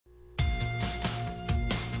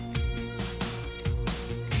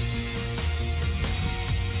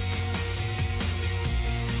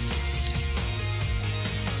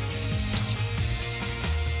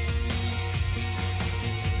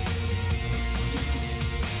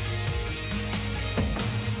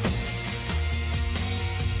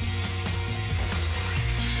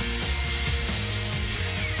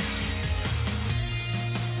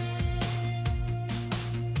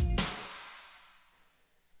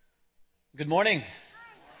Good morning.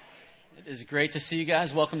 It is great to see you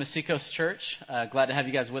guys. Welcome to Seacoast Church. Glad to have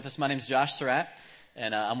you guys with us. My name is Josh Surratt,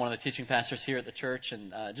 and I'm one of the teaching pastors here at the church,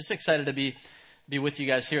 and just excited to be with you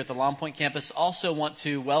guys here at the Long Point campus. Also want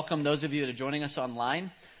to welcome those of you that are joining us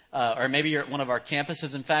online, or maybe you're at one of our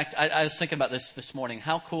campuses. In fact, I was thinking about this morning.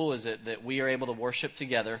 How cool is it that we are able to worship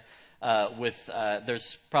together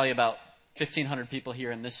there's probably about 1,500 people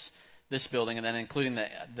here in this building, and then including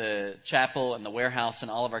the chapel and the warehouse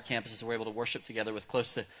and all of our campuses, we're able to worship together with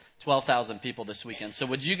close to 12,000 people this weekend. So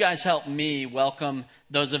would you guys help me welcome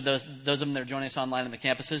those of them that are joining us online in the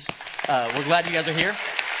campuses? We're glad you guys are here.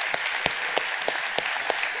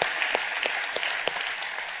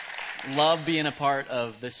 Love being a part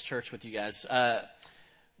of this church with you guys.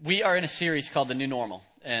 We are in a series called The New Normal,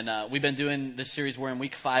 and we've been doing this series. We're in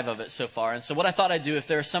week 5 of it so far. And so what I thought I'd do, if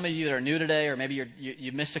there are some of you that are new today, or maybe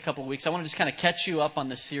you missed a couple of weeks, I want to just kind of catch you up on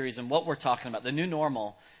this series and what we're talking about. The new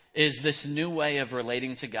normal is this new way of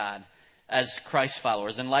relating to God as Christ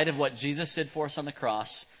followers. In light of what Jesus did for us on the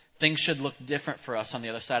cross, things should look different for us on the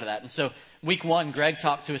other side of that. And so week 1, Greg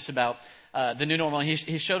talked to us about the new normal.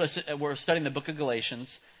 He showed us, we're studying the book of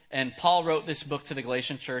Galatians. And Paul wrote this book to the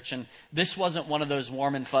Galatian church, and this wasn't one of those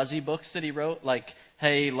warm and fuzzy books that he wrote, like,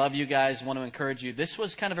 hey, love you guys, want to encourage you. This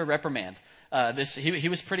was kind of a reprimand. He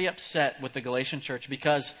was pretty upset with the Galatian church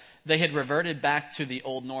because they had reverted back to the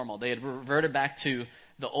old normal. They had reverted back to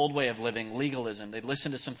the old way of living, legalism. They'd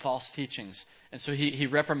listened to some false teachings. And so he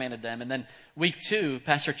reprimanded them. And then week 2,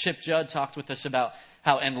 Pastor Chip Judd talked with us about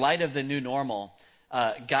how in light of the new normal,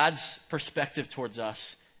 God's perspective towards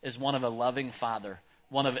us is one of a loving father.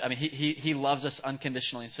 He loves us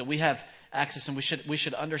unconditionally. So we have access, and we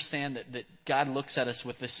should understand that God looks at us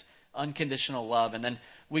with this unconditional love. And then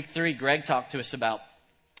week 3, Greg talked to us about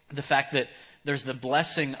the fact that there's the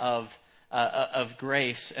blessing of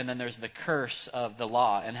grace, and then there's the curse of the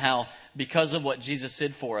law, and how because of what Jesus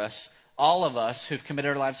did for us, all of us who've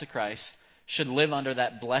committed our lives to Christ should live under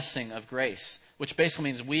that blessing of grace, which basically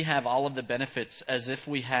means we have all of the benefits as if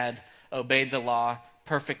we had obeyed the law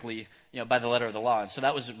perfectly, by the letter of the law. And so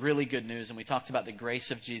that was really good news. And we talked about the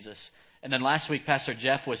grace of Jesus. And then last week, Pastor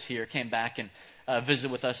Jeff was here, came back and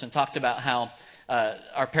visited with us and talked about how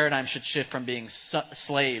our paradigm should shift from being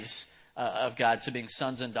slaves of God to being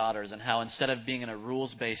sons and daughters, and how instead of being in a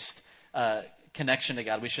rules-based connection to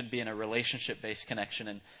God, we should be in a relationship-based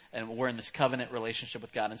connection. And we're in this covenant relationship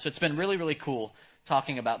with God. And so it's been really, really cool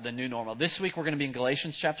talking about the new normal. This week, we're going to be in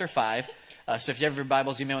Galatians chapter 5. So if you have your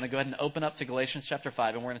Bibles, you may want to go ahead and open up to Galatians chapter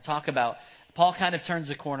 5. And we're going to talk about, Paul kind of turns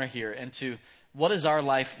the corner here into what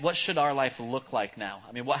should our life look like now?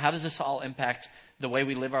 I mean, how does this all impact the way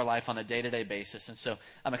we live our life on a day-to-day basis? And so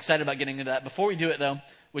I'm excited about getting into that. Before we do it, though,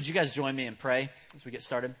 would you guys join me and pray as we get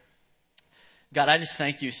started? God, I just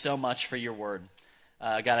thank you so much for your word.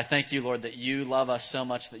 God, I thank you, Lord, that you love us so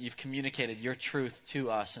much that you've communicated your truth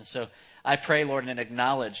to us. And so I pray, Lord, and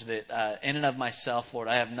acknowledge that in and of myself, Lord,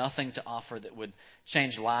 I have nothing to offer that would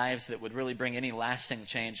change lives, that would really bring any lasting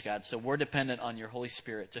change, God. So we're dependent on your Holy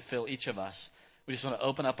Spirit to fill each of us. We just want to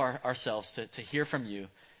open up ourselves to hear from you,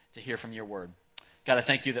 to hear from your word. God, I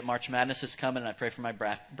thank you that March Madness is coming, and I pray for my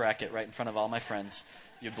bracket right in front of all my friends.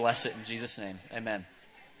 You bless it in Jesus' name. Amen.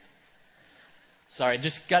 Sorry,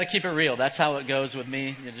 just got to keep it real. That's how it goes with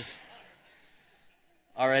me. You're just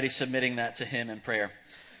already submitting that to him in prayer.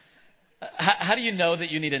 How do you know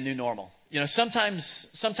that you need a new normal?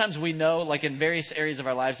 Sometimes we know, like in various areas of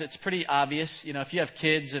our lives, it's pretty obvious. If you have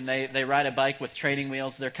kids and they ride a bike with training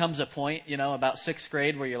wheels, there comes a point, about 6th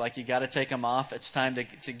grade where you're like, you got to take them off. It's time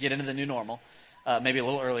to get into the new normal. Maybe a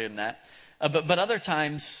little earlier than that. But other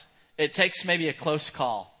times, it takes maybe a close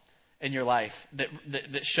call in your life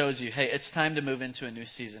that shows you, hey, it's time to move into a new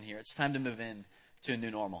season here. It's time to move in to a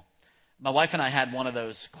new normal. My wife and I had one of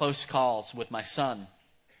those close calls with my son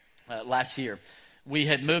last year. We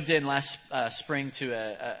had moved in last spring to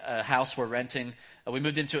a house we're renting. We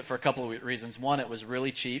moved into it for a couple of reasons. One, it was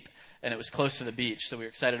really cheap, and it was close to the beach, so we were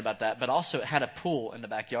excited about that. But also, it had a pool in the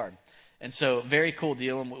backyard. And so, very cool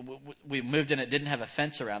deal. And we moved in. It didn't have a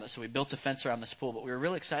fence around it, so we built a fence around this pool. But we were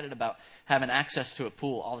really excited about having access to a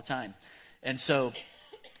pool all the time. And so,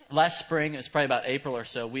 last spring, it was probably about April or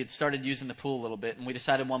so, we had started using the pool a little bit. And we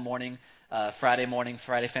decided one morning, Friday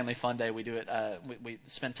Family Fun Day, we do it. We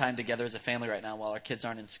spend time together as a family right now while our kids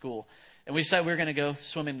aren't in school. And we decided we were going to go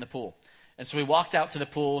swimming in the pool. And so we walked out to the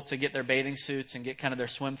pool to get their bathing suits and get kind of their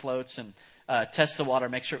swim floats and test the water,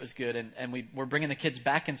 make sure it was good. And we were bringing the kids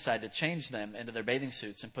back inside to change them into their bathing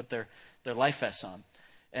suits and put their life vests on.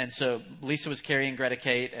 And so Lisa was carrying Greta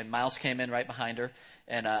Kate, and Miles came in right behind her.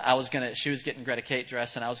 And she was getting Greta Kate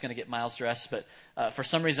dressed, and I was going to get Miles dressed. But for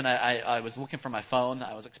some reason, I was looking for my phone.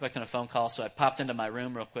 I was expecting a phone call, so I popped into my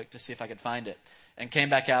room real quick to see if I could find it. And came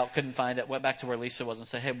back out, couldn't find it, went back to where Lisa was and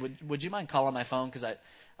said, hey, would you mind calling my phone? Because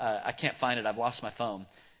I can't find it. I've lost my phone.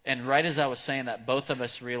 And right as I was saying that, both of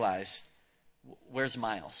us realized, where's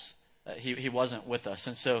Miles? He wasn't with us.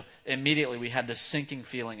 And so immediately we had this sinking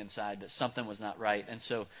feeling inside that something was not right. And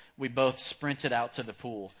so we both sprinted out to the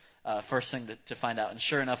pool, first thing to find out. And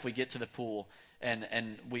sure enough, we get to the pool,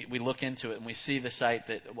 and we look into it, and we see the sight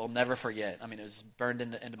that we'll never forget. I mean, it was burned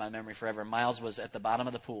into my memory forever. Miles was at the bottom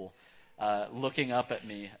of the pool, looking up at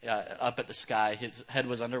me, up at the sky. His head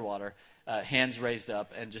was underwater, hands raised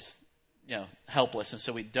up, and just, helpless. And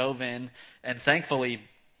so we dove in, and thankfully,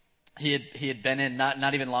 he had been in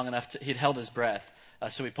not even long enough he'd held his breath.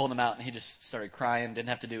 So we pulled him out, and he just started crying, didn't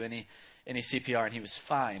have to do any CPR, and he was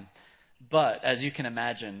fine. But as you can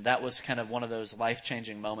imagine, that was kind of one of those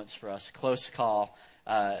life-changing moments for us. Close call.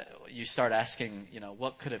 You start asking,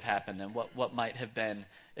 what could have happened, and what might have been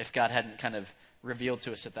if God hadn't kind of revealed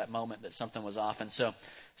to us at that moment that something was off. And so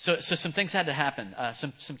some things had to happen.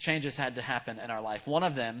 Some changes had to happen in our life. One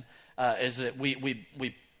of them is that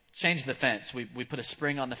we changed the fence. We put a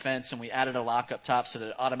spring on the fence, and we added a lock up top so that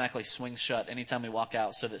it automatically swings shut anytime we walk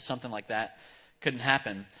out, so that something like that couldn't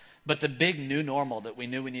happen. But the big new normal that we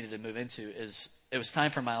knew we needed to move into is it was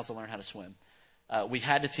time for Miles to learn how to swim. We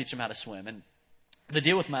had to teach him how to swim. And the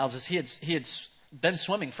deal with Miles is he had been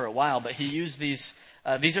swimming for a while, but he used these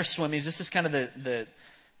are swimmies. This is kind of the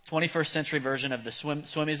 21st century version of the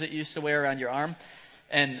swimmies that you used to wear around your arm.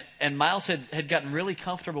 And Miles had gotten really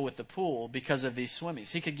comfortable with the pool because of these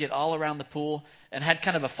swimmies. He could get all around the pool and had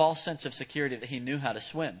kind of a false sense of security that he knew how to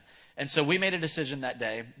swim. And so we made a decision that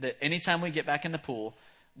day that anytime we get back in the pool,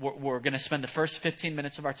 we're going to spend the first 15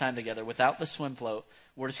 minutes of our time together without the swim float.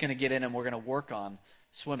 We're just going to get in and we're going to work on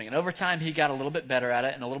swimming. And over time, he got a little bit better at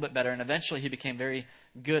it and a little bit better. And eventually, he became very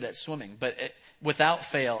good at swimming. But without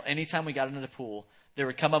fail, anytime we got into the pool, there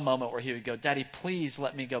would come a moment where he would go, Daddy, please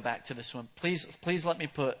let me go back to the swim. Please let me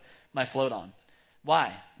put my float on.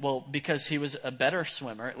 Why? Well, because he was a better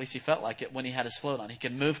swimmer, at least he felt like it, when he had his float on. He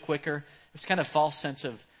could move quicker. It was kind of a false sense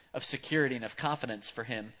of security and of confidence for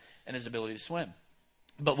him and his ability to swim.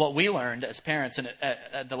 But what we learned as parents, and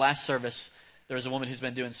at the last service, there was a woman who's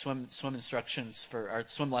been doing swim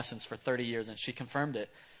lessons for 30 years, and she confirmed it,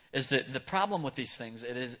 is that the problem with these things,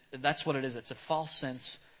 that's what it is. It's a false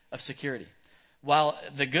sense of security. While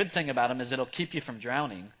the good thing about them is it'll keep you from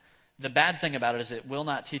drowning, the bad thing about it is it will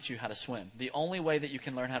not teach you how to swim. The only way that you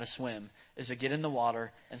can learn how to swim is to get in the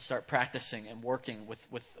water and start practicing and working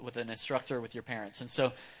with an instructor, with your parents. And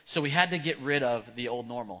so we had to get rid of the old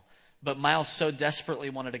normal. But Miles so desperately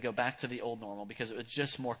wanted to go back to the old normal because it was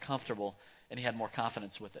just more comfortable and he had more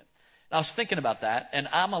confidence with it. And I was thinking about that, and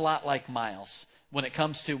I'm a lot like Miles when it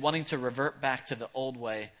comes to wanting to revert back to the old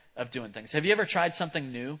way of doing things. Have you ever tried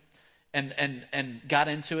something new and got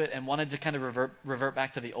into it and wanted to kind of revert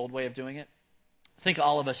back to the old way of doing it? I think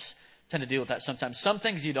all of us tend to deal with that sometimes. Some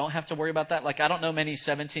things you don't have to worry about that. Like, I don't know many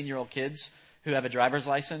 17-year-old kids who have a driver's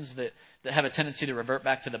license that have a tendency to revert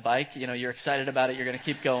back to the bike. You're excited about it. You're going to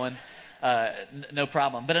keep going. No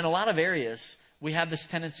problem. But in a lot of areas, we have this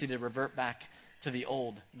tendency to revert back to the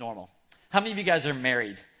old normal. How many of you guys are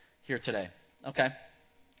married here today? Okay.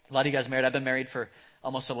 A lot of you guys married. I've been married for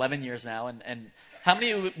almost 11 years now. And how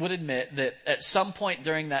many of you would admit that at some point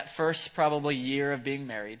during that first probably year of being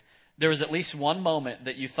married, there was at least one moment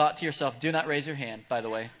that you thought to yourself, do not raise your hand, by the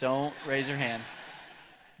way. Don't raise your hand.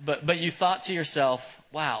 But you thought to yourself,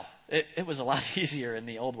 wow, it was a lot easier in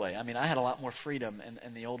the old way. I mean, I had a lot more freedom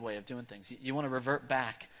in the old way of doing things. You want to revert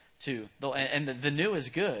back to, and the new is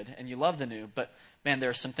good, and you love the new, but man, there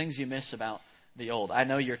are some things you miss about the old. I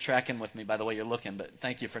know you're tracking with me by the way you're looking, but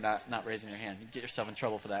thank you for not raising your hand. You get yourself in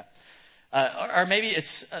trouble for that. Or maybe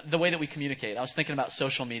it's the way that we communicate. I was thinking about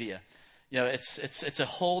social media. It's a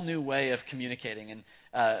whole new way of communicating, and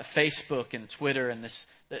Facebook and Twitter and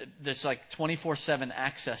this like 24/7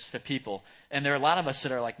 access to people. And there are a lot of us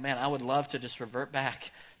that are like, man, I would love to just revert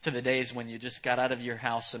back to the days when you just got out of your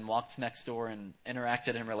house and walked next door and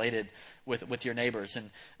interacted and related with your neighbors. And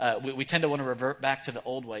we tend to want to revert back to the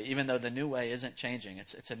old way, even though the new way isn't changing.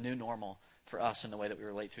 It's a new normal for us in the way that we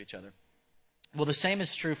relate to each other. Well, the same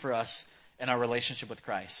is true for us in our relationship with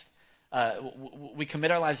Christ. We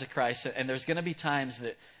commit our lives to Christ, and there's going to be times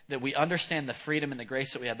that we understand the freedom and the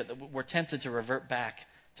grace that we have, but that we're tempted to revert back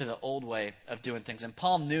to the old way of doing things. And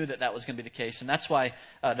Paul knew that was going to be the case, and that's why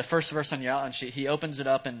the first verse on your outline sheet, he opens it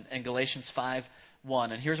up in Galatians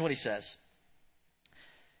 5:1, and here's what he says.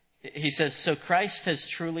 He says, so Christ has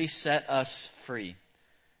truly set us free.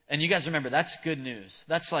 And you guys remember, that's good news.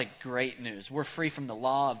 That's like great news. We're free from the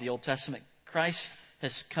law of the Old Testament. Christ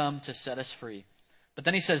has come to set us free. But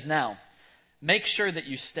then he says, now, make sure that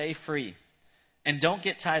you stay free and don't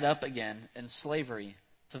get tied up again in slavery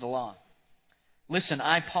to the law. Listen,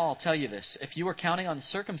 I, Paul, tell you this. If you were counting on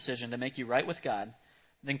circumcision to make you right with God,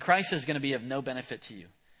 then Christ is going to be of no benefit to you.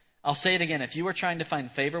 I'll say it again. If you were trying to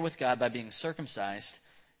find favor with God by being circumcised,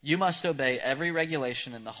 you must obey every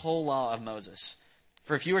regulation in the whole law of Moses.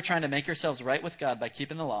 For if you were trying to make yourselves right with God by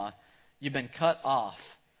keeping the law, you've been cut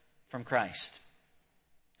off from Christ.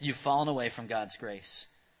 You've fallen away from God's grace.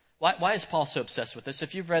 Why is Paul so obsessed with this?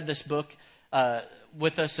 If you've read this book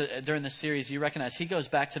with us during this series, you recognize he goes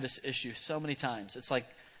back to this issue so many times. It's like,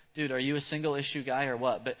 dude, are you a single issue guy or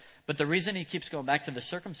what? But the reason he keeps going back to the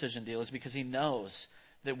circumcision deal is because he knows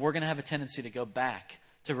that we're going to have a tendency to go back,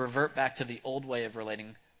 to revert back to the old way of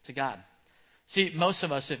relating to God. See, most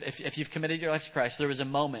of us, if you've committed your life to Christ, there was a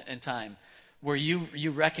moment in time where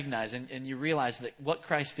you recognize and you realize that what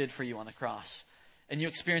Christ did for you on the cross. And you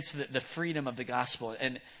experience the freedom of the gospel.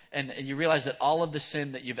 And you realize that all of the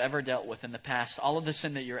sin that you've ever dealt with in the past, all of the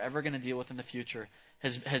sin that you're ever going to deal with in the future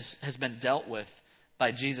has been dealt with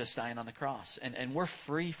by Jesus dying on the cross. And we're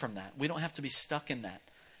free from that. We don't have to be stuck in that.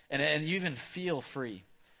 And you even feel free.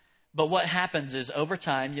 But what happens is over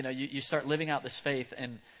time, you start living out this faith,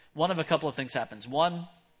 and one of a couple of things happens. One,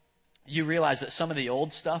 you realize that some of the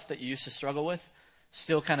old stuff that you used to struggle with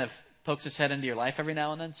still kind of pokes its head into your life every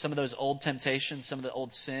now and then. Some of those old temptations, some of the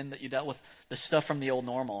old sin that you dealt with, the stuff from the old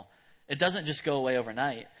normal, it doesn't just go away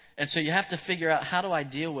overnight. And so you have to figure out, how do I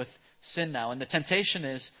deal with sin now? And the temptation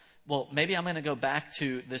is, well, maybe I'm going to go back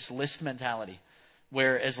to this list mentality,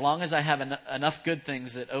 where as long as I have enough good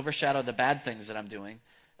things that overshadow the bad things that I'm doing,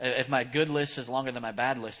 if my good list is longer than my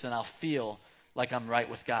bad list, then I'll feel like I'm right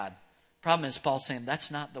with God. Problem is, Paul's saying that's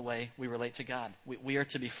not the way we relate to God. We are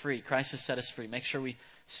to be free. Christ has set us free. Make sure we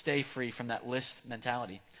stay free from that list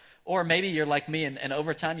mentality. Or maybe you're like me, and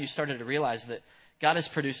over time you started to realize that God has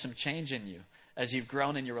produced some change in you as you've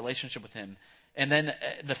grown in your relationship with Him. And then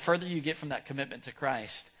the further you get from that commitment to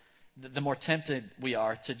Christ, the more tempted we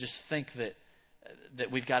are to just think that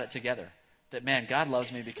we've got it together. That, man, God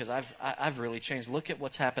loves me because I've really changed. Look at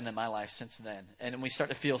what's happened in my life since then. And we start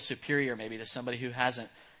to feel superior maybe to somebody who hasn't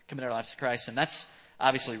committed our lives to Christ. And that's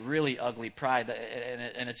obviously really ugly pride.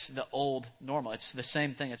 And it's the old normal. It's the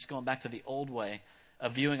same thing. It's going back to the old way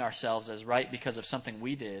of viewing ourselves as right because of something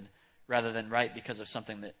we did rather than right because of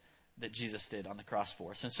something that Jesus did on the cross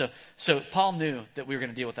for us. And so Paul knew that we were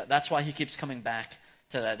going to deal with that. That's why he keeps coming back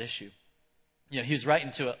to that issue. He was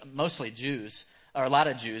writing to mostly Jews, or a lot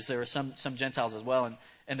of Jews. There were some Gentiles as well.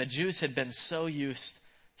 And the Jews had been so used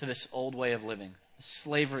to this old way of living,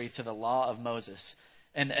 slavery to the law of Moses.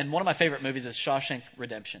 And one of my favorite movies is Shawshank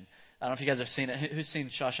Redemption. I don't know if you guys have seen it. Who's seen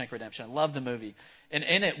Shawshank Redemption? I love the movie. And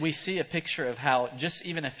in it, we see a picture of how just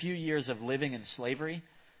even a few years of living in slavery,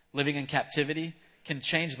 living in captivity, can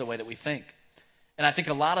change the way that we think. And I think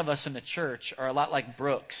a lot of us in the church are a lot like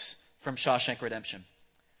Brooks from Shawshank Redemption.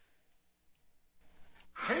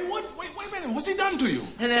 Hey, wait a minute. What's he done to you?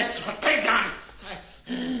 And that's what they done.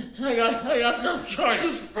 I got no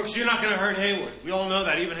choice. Brooks, you're not going to hurt Haywood. We all know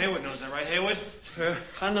that. Even Haywood knows that, right, Haywood? Sure,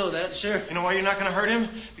 I know that, sir. You know why you're not going to hurt him?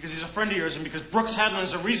 Because he's a friend of yours and because Brooks Hadlin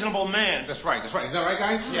is a reasonable man. That's right. Is that right,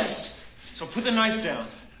 guys? Yes. So put the knife down.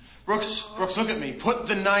 Brooks, look at me. Put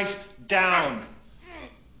the knife down.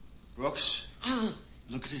 Brooks,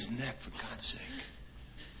 look at his neck, for God's sake.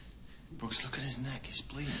 Brooks, look at his neck. He's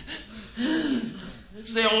bleeding.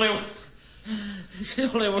 It's the only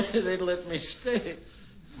way they'd let me stay.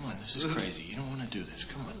 Come on, this is crazy. You don't want to do this.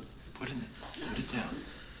 Come on. Put it down.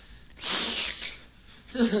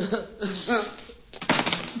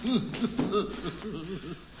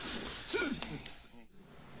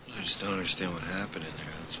 I just don't understand what happened in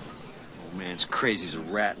there. That's all. Old man's crazy as a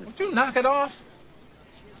rat. Would you knock it off?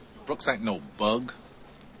 Brooks ain't no bug.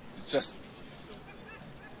 It's just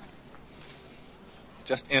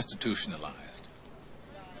institutionalized.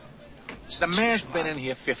 The man's been in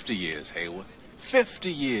here 50 years, Haywood.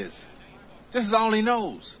 50 years. This is all he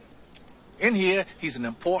knows. In here, he's an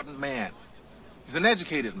important man. He's an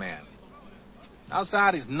educated man.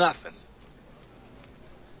 Outside, he's nothing.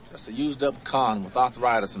 Just a used-up con with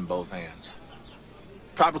arthritis in both hands.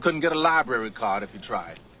 Probably couldn't get a library card if he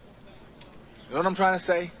tried. You know what I'm trying to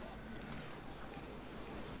say?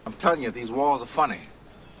 I'm telling you, these walls are funny.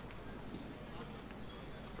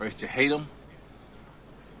 First you hate them,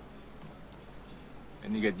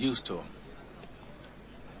 then you get used to them.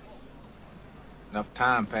 Enough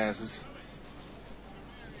time passes,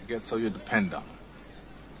 you get so you depend on them.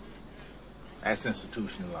 That's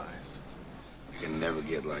institutionalized. You can never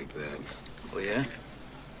get like that. Oh, yeah?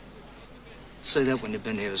 Say that when you've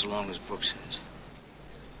been here as long as Brooks has.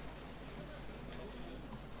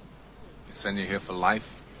 They send you here for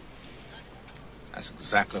life. That's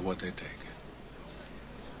exactly what they take.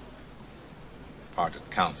 Part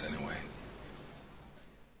that counts anyway.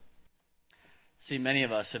 See, many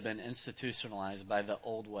of us have been institutionalized by the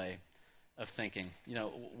old way of thinking. You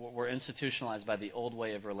know, we're institutionalized by the old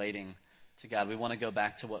way of relating to God. We want to go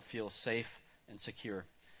back to what feels safe and secure.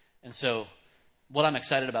 And so what I'm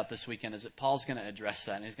excited about this weekend is that Paul's going to address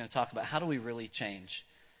that, and he's going to talk about how do we really change.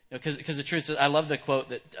 Because the truth is, I love the quote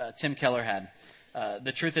that Tim Keller had.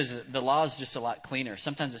 The truth is that the law is just a lot cleaner.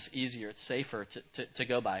 Sometimes it's easier, it's safer to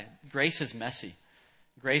go by. Grace is messy.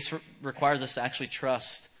 Grace requires us to actually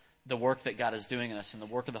trust the work that God is doing in us and the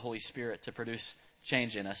work of the Holy Spirit to produce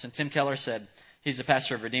change in us. And Tim Keller said, he's the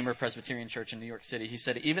pastor of Redeemer Presbyterian Church in New York City. He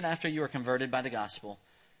said, even after you are converted by the gospel,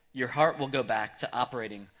 your heart will go back to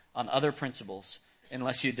operating on other principles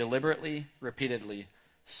unless you deliberately, repeatedly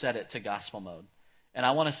set it to gospel mode. And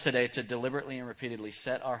I want us today to deliberately and repeatedly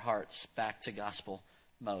set our hearts back to gospel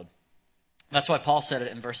mode. That's why Paul said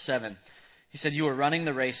it in verse 7. He said, you are running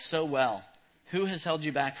the race so well. Who has held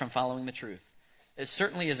you back from following the truth? It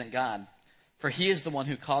certainly isn't God, for he is the one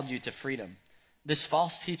who called you to freedom. This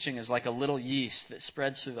false teaching is like a little yeast that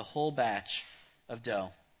spreads through the whole batch of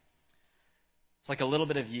dough. It's like a little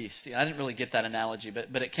bit of yeast. I didn't really get that analogy,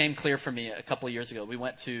 but it came clear for me a couple of years ago. We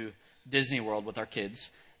went to Disney World with our kids,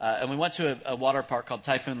 and we went to a water park called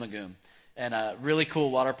Typhoon Lagoon. And a really cool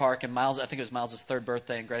water park. And Miles, I think it was Miles' third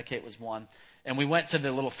birthday, and Greta Kate was one. And we went to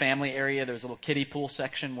the little family area. There was a little kiddie pool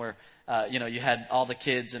section where, you had all the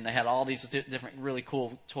kids, and they had all these different really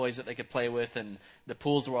cool toys that they could play with. And the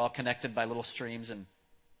pools were all connected by little streams. And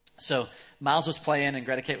so Miles was playing, and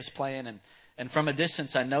Greta Kate was playing. And from a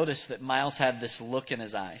distance, I noticed that Miles had this look in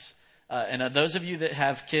his eyes. And those of you that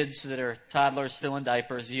have kids that are toddlers still in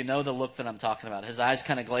diapers, you know the look that I'm talking about. His eyes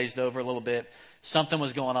kind of glazed over a little bit. Something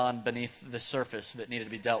was going on beneath the surface that needed to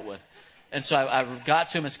be dealt with. And so I got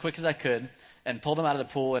to him as quick as I could and pulled him out of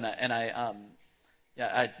the pool. And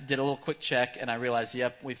I did a little quick check, and I realized,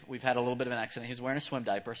 yep, we've had a little bit of an accident. He was wearing a swim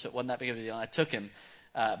diaper, so it wasn't that big of a deal. And I took him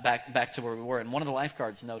back to where we were. And one of the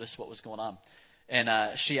lifeguards noticed what was going on.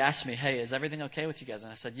 And she asked me, hey, is everything okay with you guys?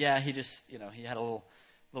 And I said, yeah, he just, he had a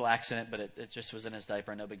little accident, but it just was in his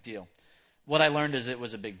diaper, no big deal. What I learned is it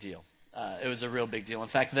was a big deal. It was a real big deal. In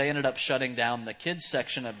fact, they ended up shutting down the kids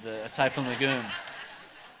section of the Typhoon Lagoon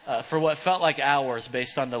for what felt like hours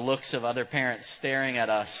based on the looks of other parents staring at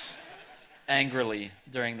us angrily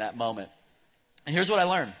during that moment. And here's what I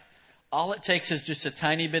learned. All it takes is just a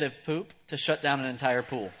tiny bit of poop to shut down an entire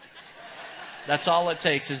pool. That's all it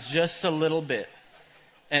takes is just a little bit.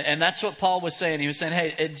 And that's what Paul was saying. He was saying,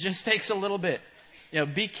 hey, it just takes a little bit.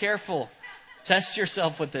 Be careful. Test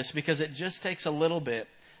yourself with this, because it just takes a little bit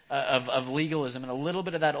of legalism and a little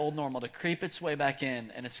bit of that old normal to creep its way back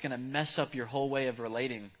in, and it's going to mess up your whole way of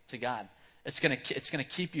relating to God. It's going to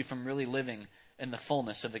keep you from really living in the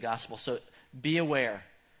fullness of the gospel. So be aware.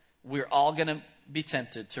 We're all going to be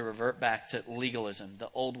tempted to revert back to legalism, the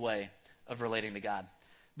old way of relating to God.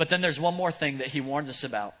 But then there's one more thing that he warns us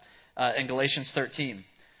about in Galatians 13.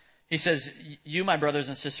 He says, you, my brothers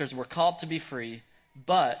and sisters, were called to be free,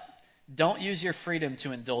 but don't use your freedom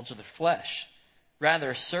to indulge the flesh.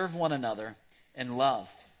 Rather, serve one another in love,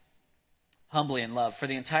 humbly in love. For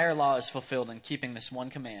the entire law is fulfilled in keeping this one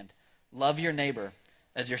command: love your neighbor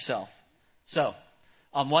as yourself. So,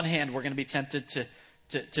 on one hand, we're going to be tempted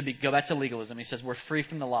to go back to legalism. He says we're free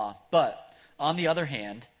from the law. But on the other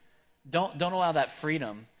hand, don't allow that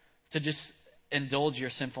freedom to just indulge your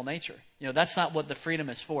sinful nature. That's not what the freedom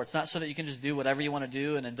is for. It's not so that you can just do whatever you want to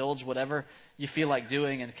do and indulge whatever you feel like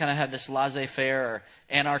doing and kind of have this laissez-faire or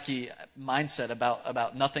anarchy mindset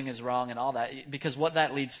about nothing is wrong and all that. Because what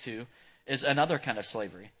that leads to is another kind of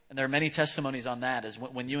slavery. And there are many testimonies on that, is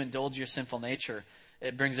when you indulge your sinful nature,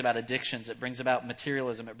 it brings about addictions, it brings about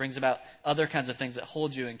materialism, it brings about other kinds of things that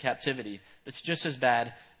hold you in captivity. It's just as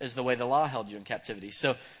bad as the way the law held you in captivity.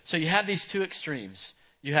 So you have these two extremes.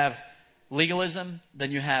 You have legalism,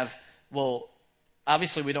 then you have, well,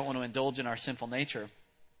 obviously we don't want to indulge in our sinful nature.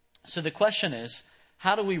 So the question is,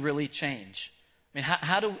 how do we really change? I mean,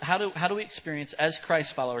 how do we experience, as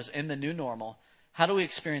Christ followers in the new normal, how do we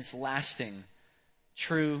experience lasting,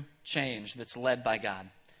 true change that's led by God?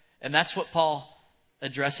 And that's what Paul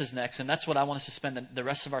addresses next, and that's what I want us to spend the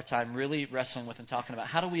rest of our time really wrestling with and talking about.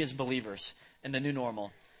 How do we as believers in the new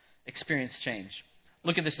normal experience change?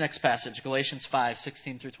 Look at this next passage, Galatians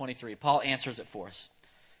 5:16-23. Paul answers it for us.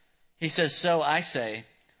 He says, so I say,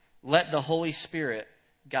 let the Holy Spirit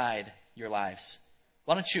guide your lives?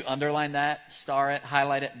 Why don't you underline that, star it,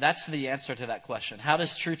 highlight it? That's the answer to that question. How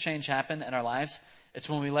does true change happen in our lives? It's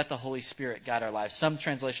when we let the Holy Spirit guide our lives. Some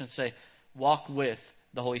translations say, walk with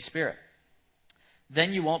the Holy Spirit.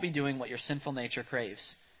 Then you won't be doing what your sinful nature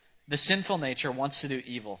craves. The sinful nature wants to do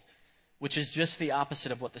evil, which is just the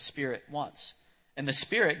opposite of what the Spirit wants. And the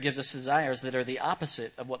Spirit gives us desires that are the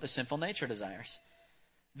opposite of what the sinful nature desires.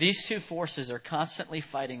 These two forces are constantly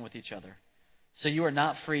fighting with each other. So you are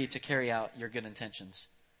not free to carry out your good intentions.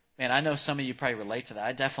 Man, I know some of you probably relate to that.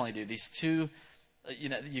 I definitely do. These two,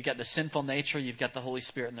 you've got the sinful nature, you've got the Holy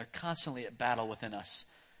Spirit, and they're constantly at battle within us,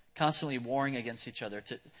 constantly warring against each other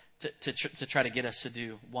to try to get us to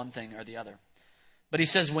do one thing or the other. But he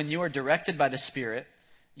says, when you are directed by the Spirit,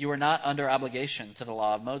 you are not under obligation to the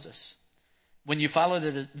law of Moses. When you follow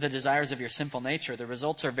the desires of your sinful nature, the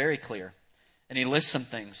results are very clear. And he lists some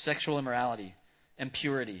things: sexual immorality,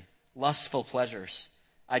 impurity, lustful pleasures,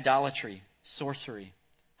 idolatry, sorcery,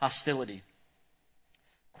 hostility,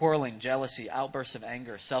 quarreling, jealousy, outbursts of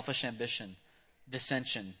anger, selfish ambition,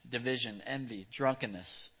 dissension, division, envy,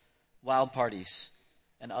 drunkenness, wild parties,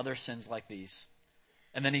 and other sins like these.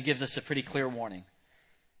 And then he gives us a pretty clear warning.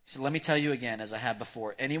 He said, let me tell you again, as I have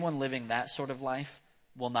before, anyone living that sort of life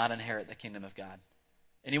will not inherit the kingdom of God.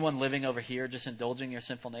 Anyone living over here just indulging your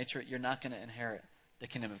sinful nature, you're not going to inherit the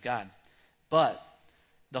kingdom of God. But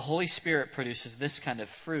the Holy Spirit produces this kind of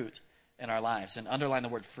fruit in our lives. And underline the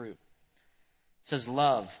word fruit. It says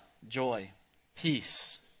love, joy,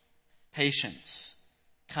 peace, patience,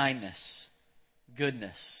 kindness,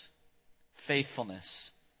 goodness,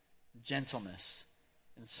 faithfulness, gentleness,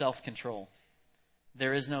 and self-control.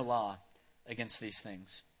 There is no law against these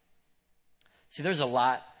things. See, there's a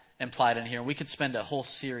lot implied in here. We could spend a whole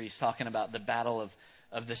series talking about the battle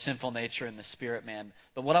of the sinful nature and the spirit man.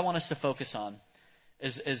 But what I want us to focus on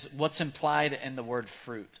is what's implied in the word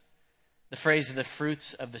fruit. The phrase, the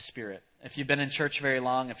fruits of the Spirit. If you've been in church very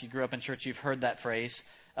long, if you grew up in church, you've heard that phrase,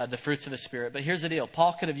 the fruits of the Spirit. But here's the deal.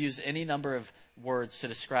 Paul could have used any number of words to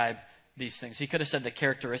describe these things. He could have said the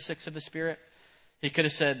characteristics of the Spirit. He could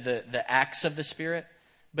have said the acts of the Spirit.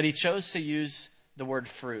 But he chose to use the word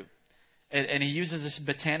fruit. And he uses this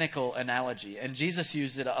botanical analogy. And Jesus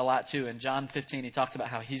used it a lot too. In John 15, he talks about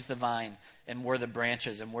how he's the vine and we're the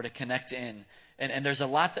branches and we're to connect in. And there's a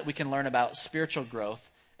lot that we can learn about spiritual growth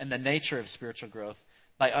and the nature of spiritual growth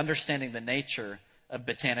by understanding the nature of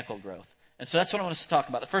botanical growth. And so that's what I want us to talk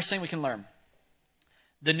about. The first thing we can learn,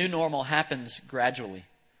 the new normal happens gradually.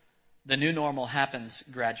 The new normal happens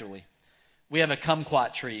gradually. We have a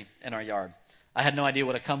kumquat tree in our yard. I had no idea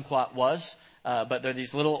what a kumquat was. But they're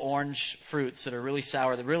these little orange fruits that are really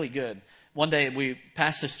sour. They're really good. One day we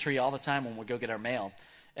pass this tree all the time when we go get our mail.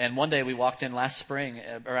 And one day we walked in last spring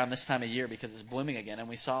around this time of year because it's blooming again. And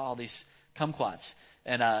we saw all these kumquats.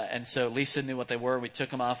 And so Lisa knew what they were. We took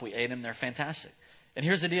them off. We ate them. They're fantastic. And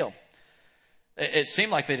here's the deal. It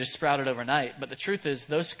seemed like they just sprouted overnight, but the truth is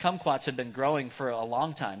those kumquats had been growing for a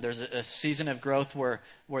long time. There's a season of growth where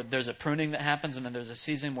there's a pruning that happens, and then there's a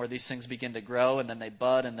season where these things begin to grow, and then they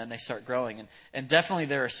bud, and then they start growing. And definitely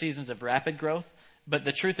there are seasons of rapid growth, but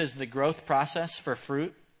the truth is the growth process for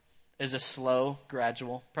fruit is a slow,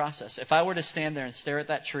 gradual process. If I were to stand there and stare at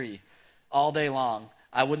that tree all day long,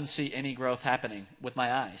 I wouldn't see any growth happening with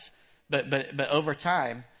my eyes. But over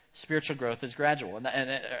time, spiritual growth is gradual,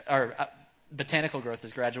 botanical growth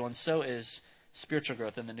is gradual, and so is spiritual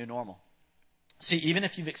growth in the new normal. See, even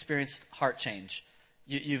if you've experienced heart change,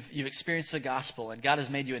 you've experienced the gospel, and God has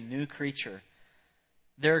made you a new creature,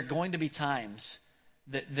 there are going to be times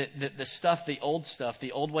that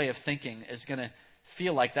the old way of thinking is going to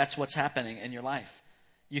feel like that's what's happening in your life.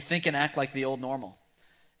 You think and act like the old normal.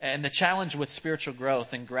 And the challenge with spiritual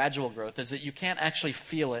growth and gradual growth is that you can't actually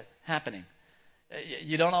feel it happening.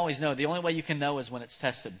 You don't always know. The only way you can know is when it's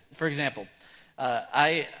tested. For example,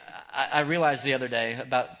 I realized the other day,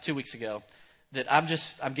 about 2 weeks ago, that I'm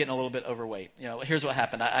getting a little bit overweight. Here's what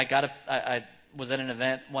happened. I was at an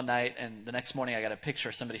event one night, and the next morning I got a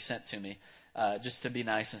picture somebody sent to me, just to be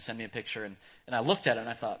nice and send me a picture. And I looked at it and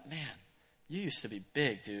I thought, man, you used to be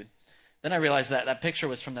big, dude. Then I realized that picture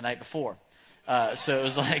was from the night before. So it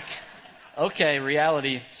was like, okay,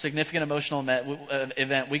 reality, significant emotional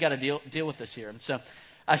event. We got to deal with this here. And so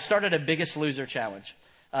I started a Biggest Loser challenge.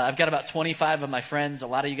 I've got about 25 of my friends. A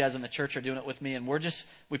lot of you guys in the church are doing it with me. And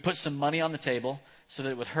we put some money on the table so that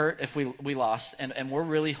it would hurt if we lost. And we're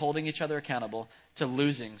really holding each other accountable to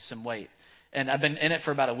losing some weight. And I've been in it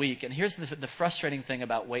for about a week. And here's the frustrating thing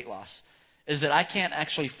about weight loss is that I can't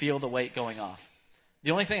actually feel the weight going off.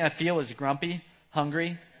 The only thing I feel is grumpy,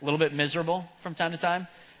 hungry, a little bit miserable from time to time.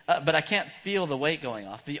 But I can't feel the weight going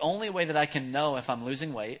off. The only way that I can know if I'm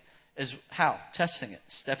losing weight is how? Testing it,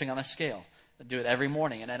 stepping on a scale. I do it every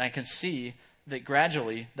morning, and then I can see that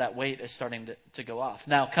gradually that weight is starting to go off.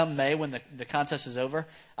 Now, come May, when the contest is over,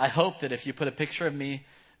 I hope that if you put a picture of me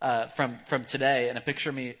from today and a picture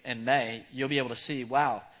of me in May, you'll be able to see,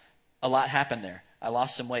 wow, a lot happened there. I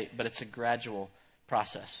lost some weight, but it's a gradual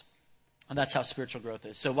process. And that's how spiritual growth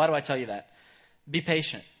is. So why do I tell you that? Be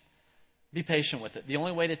patient. Be patient with it. The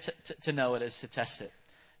only way to know it is to test it.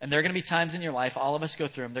 And there are going to be times in your life, all of us go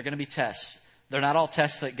through them, they're going to be tests. They're not all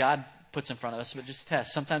tests that God puts in front of us, but just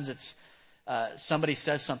tests. Sometimes it's somebody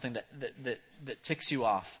says something that ticks you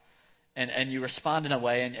off, and you respond in a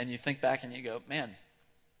way, and you think back and you go, man,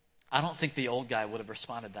 I don't think the old guy would have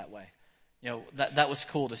responded that way. That was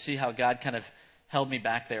cool to see how God kind of held me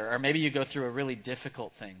back there. Or maybe you go through a really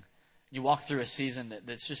difficult thing. You walk through a season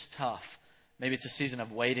that's just tough. Maybe it's a season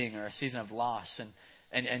of waiting or a season of loss,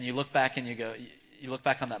 and you look back and you look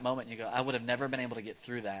back on that moment and you go, I would have never been able to get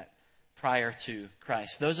through that prior to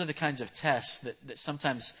Christ. Those are the kinds of tests that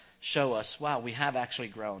sometimes show us, wow, we have actually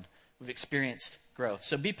grown. We've experienced growth.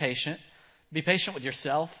 So be patient. Be patient with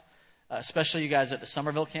yourself, especially you guys at the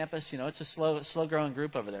Somerville campus. It's a slow growing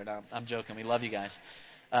group over there. No, I'm joking. We love you guys.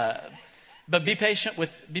 But be patient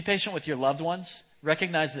with your loved ones.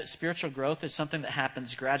 Recognize that spiritual growth is something that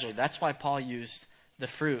happens gradually. That's why Paul used the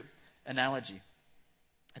fruit analogy.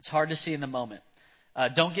 It's hard to see in the moment.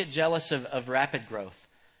 Don't get jealous of rapid growth.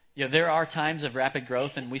 There are times of rapid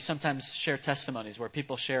growth, and we sometimes share testimonies where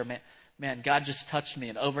people share, man, God just touched me,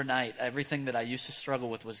 and overnight, everything that I used to struggle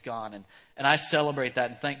with was gone. And I celebrate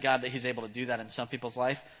that and thank God that he's able to do that in some people's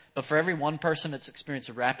life. But for every one person that's experienced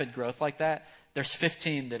rapid growth like that, there's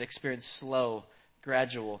 15 that experience slow,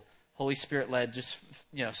 gradual, Holy Spirit-led, just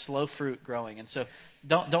slow fruit growing. And so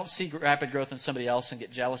don't see rapid growth in somebody else and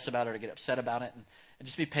get jealous about it or get upset about it, and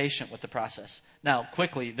just be patient with the process. Now,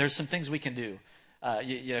 quickly, there's some things we can do.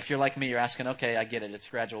 If you're like me, you're asking, okay, I get it, it's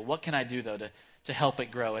gradual. What can I do, though, to help it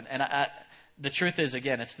grow? And the truth is,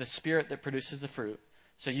 again, it's the Spirit that produces the fruit,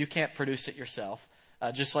 so you can't produce it yourself,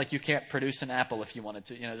 just like you can't produce an apple if you wanted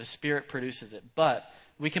to. The Spirit produces it. But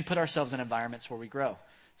we can put ourselves in environments where we grow,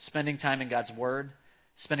 spending time in God's Word,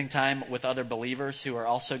 spending time with other believers who are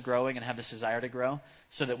also growing and have this desire to grow,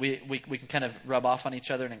 so that we can kind of rub off on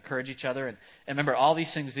each other and encourage each other. And remember, all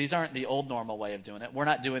these things, these aren't the old normal way of doing it. We're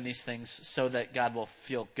not doing these things so that God will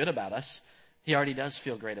feel good about us. He already does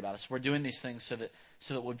feel great about us. We're doing these things so that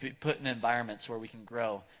we'll be put in environments where we can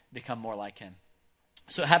grow, become more like him.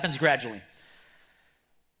 So it happens gradually.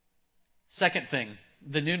 Second thing,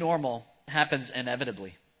 the new normal happens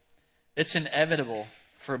inevitably. It's inevitable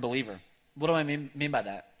for a believer. What do I mean by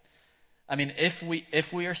that? I mean, if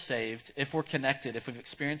we are saved, if we're connected, if we've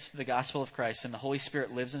experienced the gospel of Christ and the Holy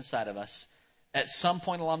Spirit lives inside of us, at some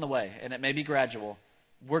point along the way, and it may be gradual,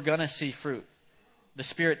 we're going to see fruit. The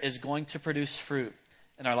Spirit is going to produce fruit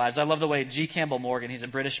in our lives. I love the way G. Campbell Morgan, he's a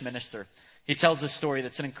British minister, he tells this story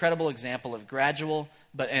that's an incredible example of gradual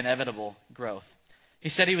but inevitable growth. He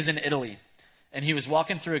said he was in Italy, and he was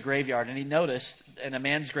walking through a graveyard, and he noticed in a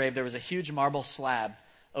man's grave there was a huge marble slab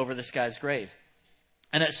over this guy's grave.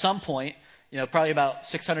 And at some point, probably about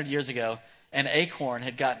 600 years ago, an acorn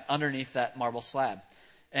had gotten underneath that marble slab.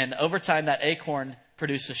 And over time, that acorn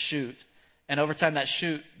produced a shoot. And over time, that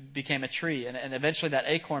shoot became a tree. And eventually, that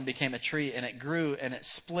acorn became a tree, and it grew, and it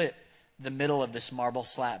split the middle of this marble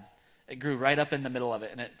slab. It grew right up in the middle of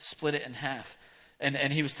it, and it split it in half.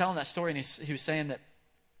 And he was telling that story, and he was saying that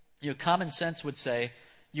common sense would say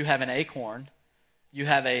you have an acorn, you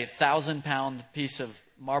have a 1,000-pound piece of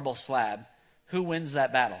marble slab. Who wins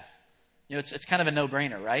that battle? It's kind of a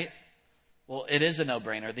no-brainer, right? Well, it is a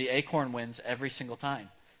no-brainer. The acorn wins every single time.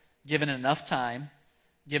 Given enough time,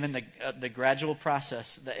 given the gradual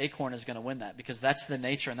process, the acorn is going to win that, because that's the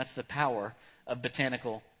nature and that's the power of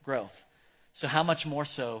botanical growth. So how much more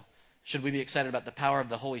so should we be excited about the power of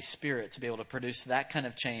the Holy Spirit to be able to produce that kind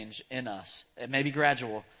of change in us? It may be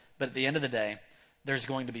gradual, but at the end of the day, there's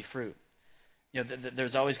going to be fruit.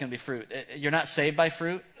 There's always going to be fruit. You're not saved by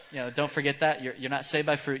fruit. Don't forget that. You're not saved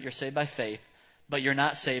by fruit. You're saved by faith. But you're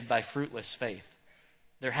not saved by fruitless faith.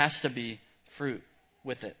 There has to be fruit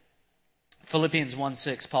with it. Philippians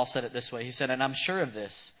 1:6, Paul said it this way. He said, and I'm sure of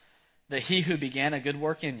this, that he who began a good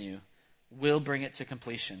work in you will bring it to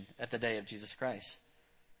completion at the day of Jesus Christ.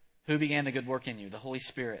 Who began the good work in you? The Holy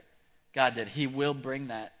Spirit. God did. He will bring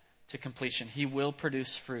that to completion. He will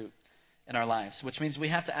produce fruit in our lives, which means we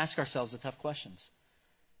have to ask ourselves the tough questions.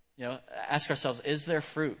 Ask ourselves, is there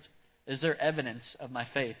fruit? Is there evidence of my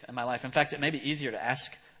faith in my life? In fact, it may be easier to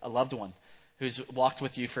ask a loved one who's walked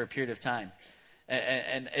with you for a period of time.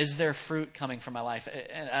 And is there fruit coming from my life?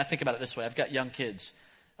 And I think about it this way. I've got young kids.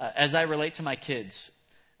 As I relate to my kids,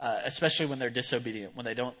 especially when they're disobedient, when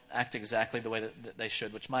they don't act exactly the way that they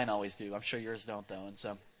should, which mine always do. I'm sure yours don't, though, and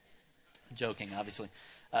so I'm joking, obviously.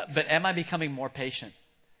 But am I becoming more patient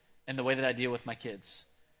in the way that I deal with my kids?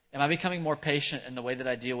 Am I becoming more patient in the way that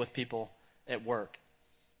I deal with people at work?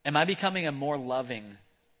 Am I becoming a more loving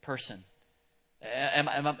person?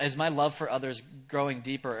 Is my love for others growing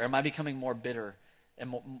deeper? Or am I becoming more bitter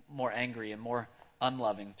and more angry and more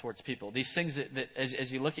unloving towards people? These things that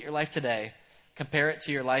as you look at your life today, compare it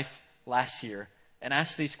to your life last year, and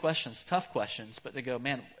ask these questions, tough questions, but to go,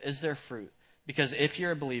 man, is there fruit? Because if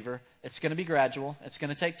you're a believer, it's going to be gradual. It's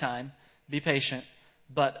going to take time. Be patient.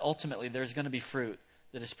 But ultimately, there's going to be fruit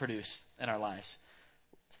that is produced in our lives.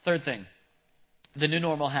 Third thing, the new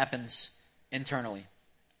normal happens internally.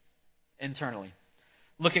 Internally.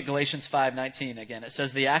 Look at Galatians 5:19 again. It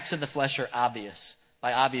says, the acts of the flesh are obvious.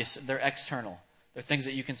 By obvious, they're external. They're things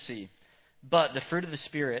that you can see. But the fruit of the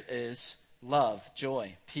Spirit is love,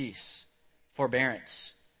 joy, peace,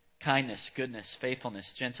 forbearance, kindness, goodness,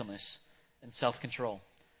 faithfulness, gentleness, and self-control.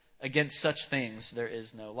 Against such things there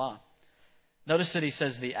is no law. Notice that he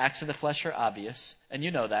says the acts of the flesh are obvious, and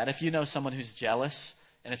you know that. If you know someone who's jealous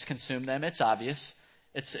and it's consumed them, it's obvious.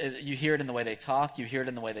 You hear it in the way they talk. You hear it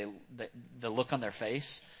in the way the look on their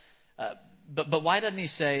face. But why doesn't he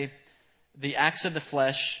say the acts of the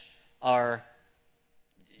flesh are,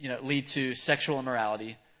 lead to sexual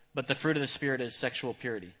immorality, but the fruit of the Spirit is sexual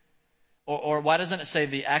purity? Or why doesn't it say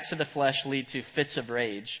the acts of the flesh lead to fits of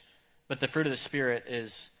rage, but the fruit of the Spirit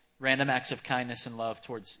is random acts of kindness and love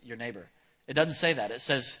towards your neighbor? It doesn't say that. It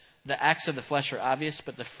says the acts of the flesh are obvious,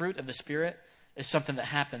 but the fruit of the Spirit is something that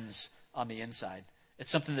happens on the inside. It's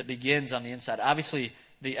something that begins on the inside. Obviously,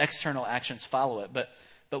 the external actions follow it, but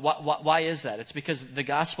why is that? It's because the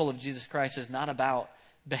gospel of Jesus Christ is not about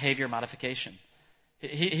behavior modification.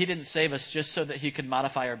 He didn't save us just so that he could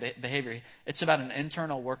modify our behavior. It's about an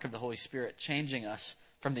internal work of the Holy Spirit changing us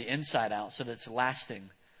from the inside out so that it's lasting,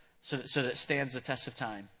 so that it stands the test of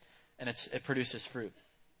time, and it produces fruit.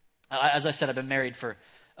 As I said, I've been married for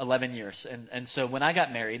 11 years. And so when I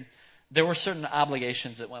got married, there were certain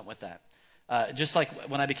obligations that went with that. Just like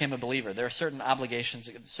when I became a believer, there are certain obligations,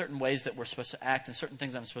 certain ways that we're supposed to act and certain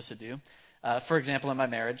things I'm supposed to do. For example, in my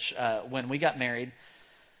marriage, when we got married,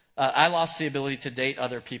 I lost the ability to date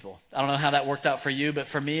other people. I don't know how that worked out for you, but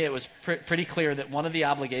for me, it was pretty clear that one of the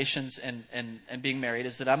obligations in being married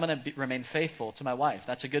is that I'm going to remain faithful to my wife.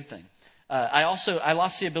 That's a good thing. I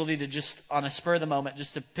lost the ability to just, on a spur of the moment,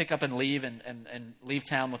 just to pick up and leave and leave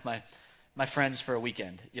town with my friends for a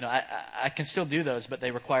weekend. I can still do those, but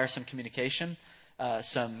they require some communication,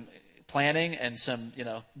 some planning, and some,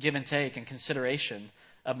 give and take and consideration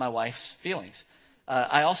of my wife's feelings.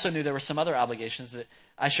 I also knew there were some other obligations that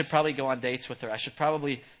I should probably go on dates with her. I should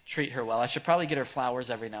probably treat her well. I should probably get her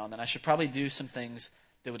flowers every now and then. I should probably do some things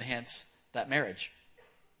that would enhance that marriage.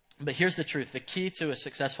 But here's the truth. The key to a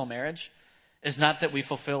successful marriage is not that we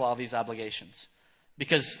fulfill all these obligations.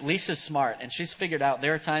 Because Lisa's smart, and she's figured out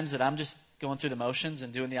there are times that I'm just going through the motions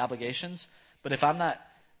and doing the obligations. But if I'm not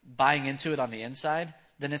buying into it on the inside,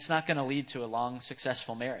 then it's not going to lead to a long,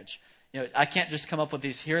 successful marriage. I can't just come up with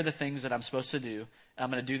here are the things that I'm supposed to do. And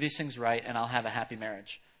I'm going to do these things right, and I'll have a happy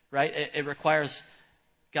marriage. Right? It requires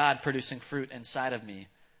God producing fruit inside of me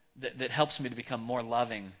that helps me to become more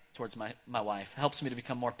loving towards my wife, helps me to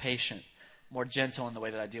become more patient, more gentle in the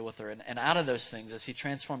way that I deal with her. And out of those things, as he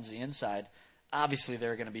transforms the inside, obviously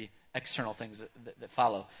there are going to be external things that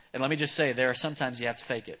follow. And let me just say, there are sometimes you have to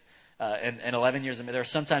fake it. In 11 years, there are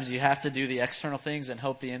sometimes you have to do the external things and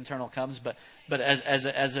hope the internal comes. But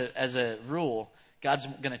as a rule, God's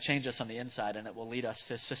going to change us on the inside, and it will lead us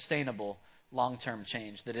to sustainable, long-term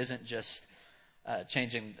change that isn't just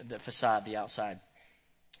changing the facade, the outside.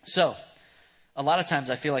 So, a lot of times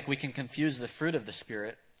I feel like we can confuse the fruit of the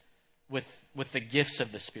Spirit with the gifts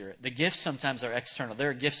of the Spirit. The gifts sometimes are external. There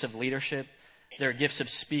are gifts of leadership. There are gifts of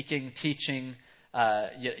speaking, teaching,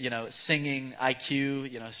 singing,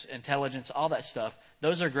 IQ, intelligence, all that stuff.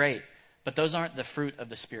 Those are great, but those aren't the fruit of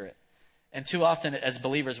the Spirit. And too often as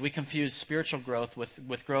believers, we confuse spiritual growth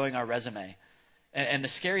with growing our resume. And the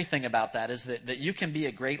scary thing about that is that you can be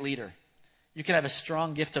a great leader. You can have a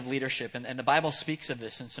strong gift of leadership. And the Bible speaks of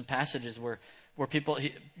this in some passages where people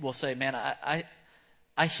will say, man,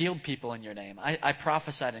 I healed people in your name. I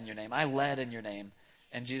prophesied in your name. I led in your name.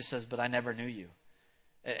 And Jesus says, but I never knew you.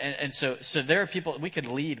 And so there are people, we could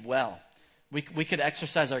lead well. We could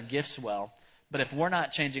exercise our gifts well. But if we're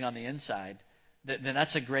not changing on the inside, then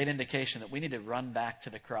that's a great indication that we need to run back to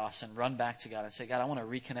the cross and run back to God and say, God, I want to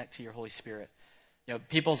reconnect to your Holy Spirit.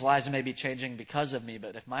 People's lives may be changing because of me,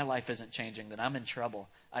 but if my life isn't changing, then I'm in trouble.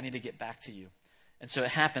 I need to get back to you. And so it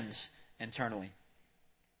happens internally.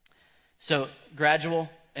 So gradual,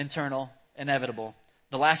 internal, inevitable.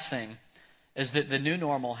 The last thing is that the new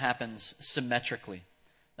normal happens symmetrically.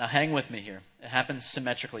 Now hang with me here. It happens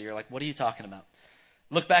symmetrically. You're like, what are you talking about?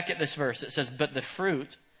 Look back at this verse. It says, but the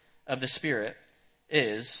fruit of the Spirit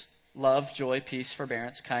is love, joy, peace,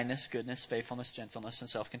 forbearance, kindness, goodness, faithfulness, gentleness, and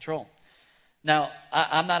self-control. Now,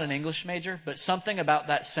 I'm not an English major, but something about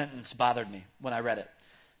that sentence bothered me when I read it.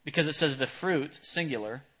 Because it says the fruit,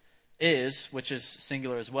 singular, is, which is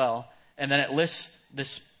singular as well, and then it lists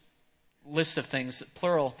this list of things,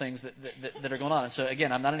 plural things that are going on. And so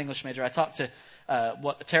again, I'm not an English major. I talked to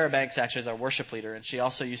Tara Banks, actually, is our worship leader, and she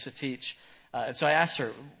also used to teach. And so I asked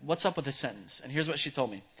her, what's up with this sentence? And here's what she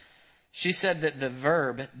told me. She said that the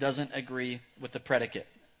verb doesn't agree with the predicate.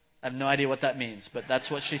 I have no idea what that means, but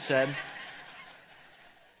that's what she said.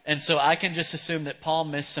 And so I can just assume that Paul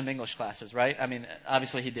missed some English classes, right? I mean,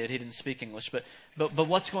 obviously he did. He didn't speak English. But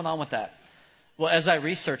what's going on with that? Well, as I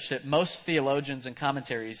researched it, most theologians and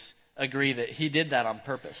commentaries agree that he did that on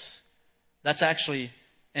purpose. That's actually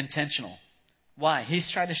intentional. Why? He's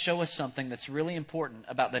trying to show us something that's really important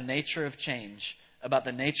about the nature of change, about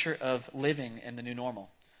the nature of living in the new normal.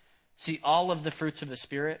 See, all of the fruits of the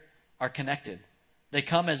Spirit are connected. They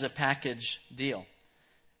come as a package deal.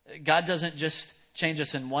 God doesn't just change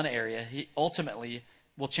us in one area. He ultimately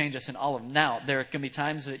will change us in all of them. Now, there can be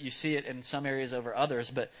times that you see it in some areas over others,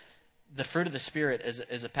 but the fruit of the Spirit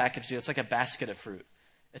is a package deal. It's like a basket of fruit.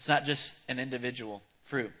 It's not just an individual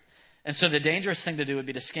fruit. And so the dangerous thing to do would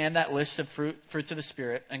be to scan that list of fruits of the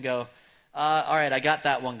Spirit and go, all right, I got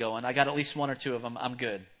that one going. I got at least one or two of them. I'm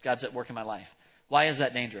good. God's at work in my life. Why is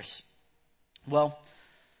that dangerous? Well,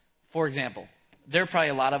 for example, there are probably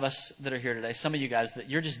a lot of us that are here today, some of you guys, that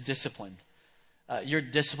you're just disciplined. You're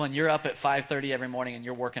disciplined. You're up at 5:30 every morning and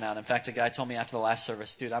you're working out. In fact, a guy told me after the last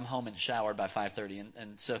service, dude, I'm home and showered by 5:30.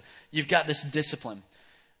 And so you've got this discipline.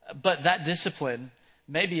 But that discipline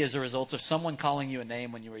maybe as a result of someone calling you a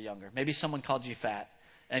name when you were younger. Maybe someone called you fat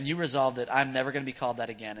and you resolved that I'm never going to be called that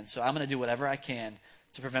again. And so I'm going to do whatever I can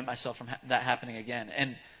to prevent myself from that happening again.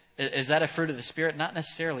 And is that a fruit of the Spirit? Not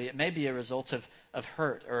necessarily. It may be a result of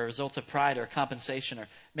hurt or a result of pride or compensation, or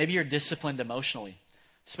maybe you're disciplined emotionally,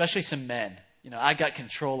 especially some men. You know, I got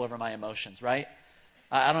control over my emotions, right?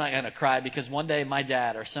 I'm not going to cry because one day my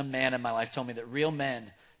dad or some man in my life told me that real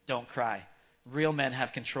men don't cry. Real men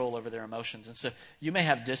have control over their emotions. And so you may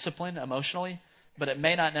have discipline emotionally, but it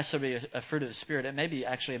may not necessarily be a fruit of the Spirit. It may be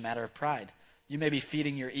actually a matter of pride. You may be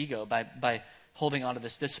feeding your ego by holding on to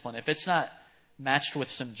this discipline. If it's not matched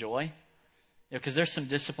with some joy, because there's some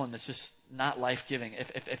discipline that's just not life-giving.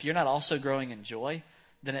 If you're not also growing in joy,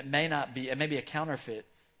 then it may be a counterfeit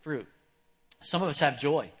fruit. Some of us have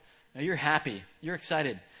joy. You're happy. You're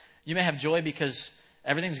excited. You may have joy because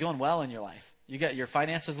everything's going well in your life. You got your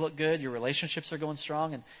finances look good. Your relationships are going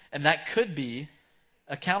strong. And that could be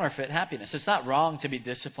a counterfeit happiness. It's not wrong to be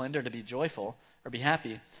disciplined or to be joyful or be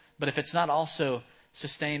happy. But if it's not also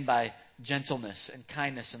sustained by gentleness and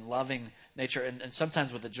kindness and loving nature, and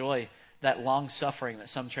sometimes with the joy, that long suffering that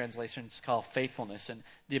some translations call faithfulness, and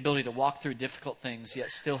the ability to walk through difficult things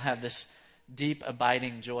yet still have this deep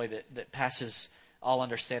abiding joy that passes all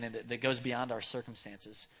understanding, that goes beyond our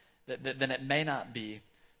circumstances, then it may not be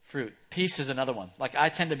fruit. Peace is another one. Like, I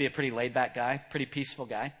tend to be a pretty laid back guy, pretty peaceful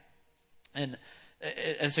guy. And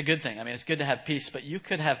it's a good thing. I mean, it's good to have peace, but you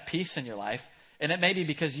could have peace in your life, and it may be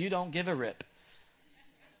because you don't give a rip.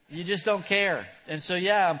 You just don't care. And so,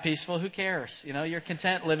 yeah, I'm peaceful. Who cares? You know, you're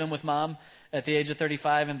content living with mom at the age of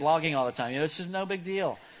 35 and blogging all the time. You know, it's just no big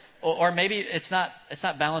deal. Or maybe it's not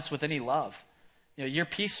balanced with any love. You know, you're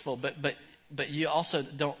peaceful, but you also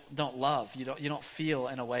don't love. You don't feel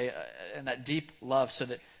in a way in that deep love, so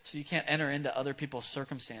you can't enter into other people's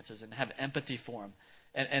circumstances and have empathy for them.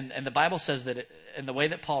 And the Bible says that in the way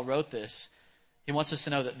that Paul wrote this, he wants us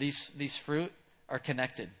to know that these fruit are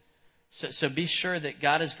connected. So be sure that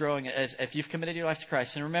God is growing as if you've committed your life to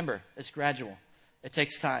Christ. And remember, it's gradual. It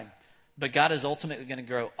takes time. But God is ultimately going to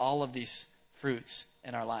grow all of these fruits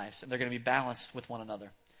in our lives, and they're going to be balanced with one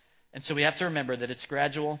another. And so we have to remember that it's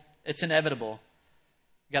gradual, it's inevitable.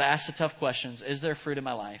 You've got to ask the tough questions. Is there fruit in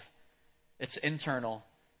my life? It's internal,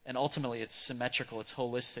 and ultimately it's symmetrical, it's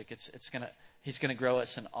holistic. He's going to grow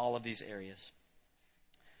us in all of these areas.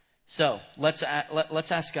 So let's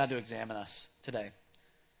ask God to examine us today.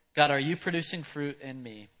 God, are you producing fruit in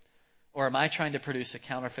me? Or am I trying to produce a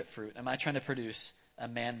counterfeit fruit? Am I trying to produce a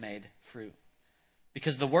man-made fruit?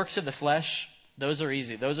 Because the works of the flesh, those are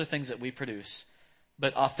easy. Those are things that we produce.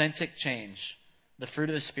 But authentic change, the fruit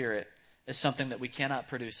of the Spirit, is something that we cannot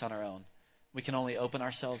produce on our own. We can only open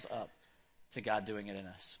ourselves up to God doing it in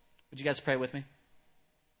us. Would you guys pray with me?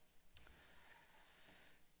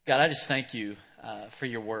 God, God, I just thank you for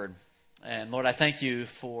your word. And Lord, I thank you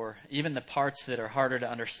for even the parts that are harder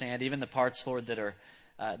to understand, even the parts, Lord, that are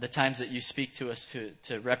the times that you speak to us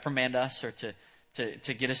to reprimand us or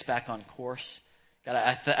to get us back on course. God,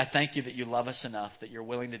 I thank you that you love us enough that you're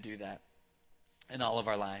willing to do that in all of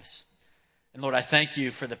our lives. And Lord, I thank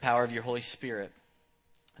you for the power of your Holy Spirit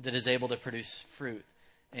that is able to produce fruit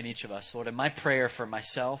in each of us. Lord, and my prayer for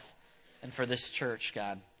myself and for this church,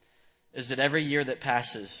 God, is that every year that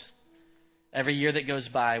passes, every year that goes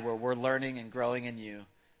by where we're learning and growing in you,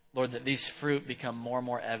 Lord, that these fruit become more and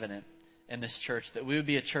more evident in this church, that we would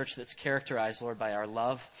be a church that's characterized, Lord, by our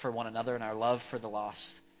love for one another and our love for the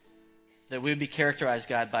lost. That we would be characterized,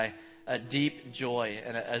 God, by a deep joy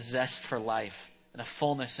and a zest for life and a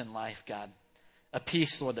fullness in life, God. A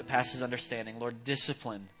peace, Lord, that passes understanding. Lord,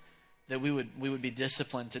 discipline, that we would be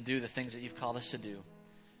disciplined to do the things that you've called us to do.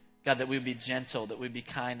 God, that we would be gentle, that we'd be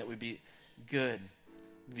kind, that we'd be good,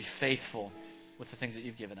 we'd be faithful with the things that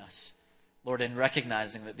you've given us. Lord, in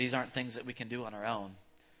recognizing that these aren't things that we can do on our own,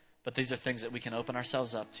 but these are things that we can open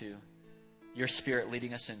ourselves up to, your Spirit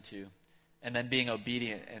leading us into, and then being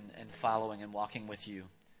obedient and following and walking with you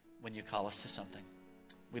when you call us to something.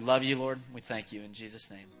 We love you, Lord. We thank you in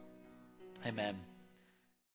Jesus' name. Amen.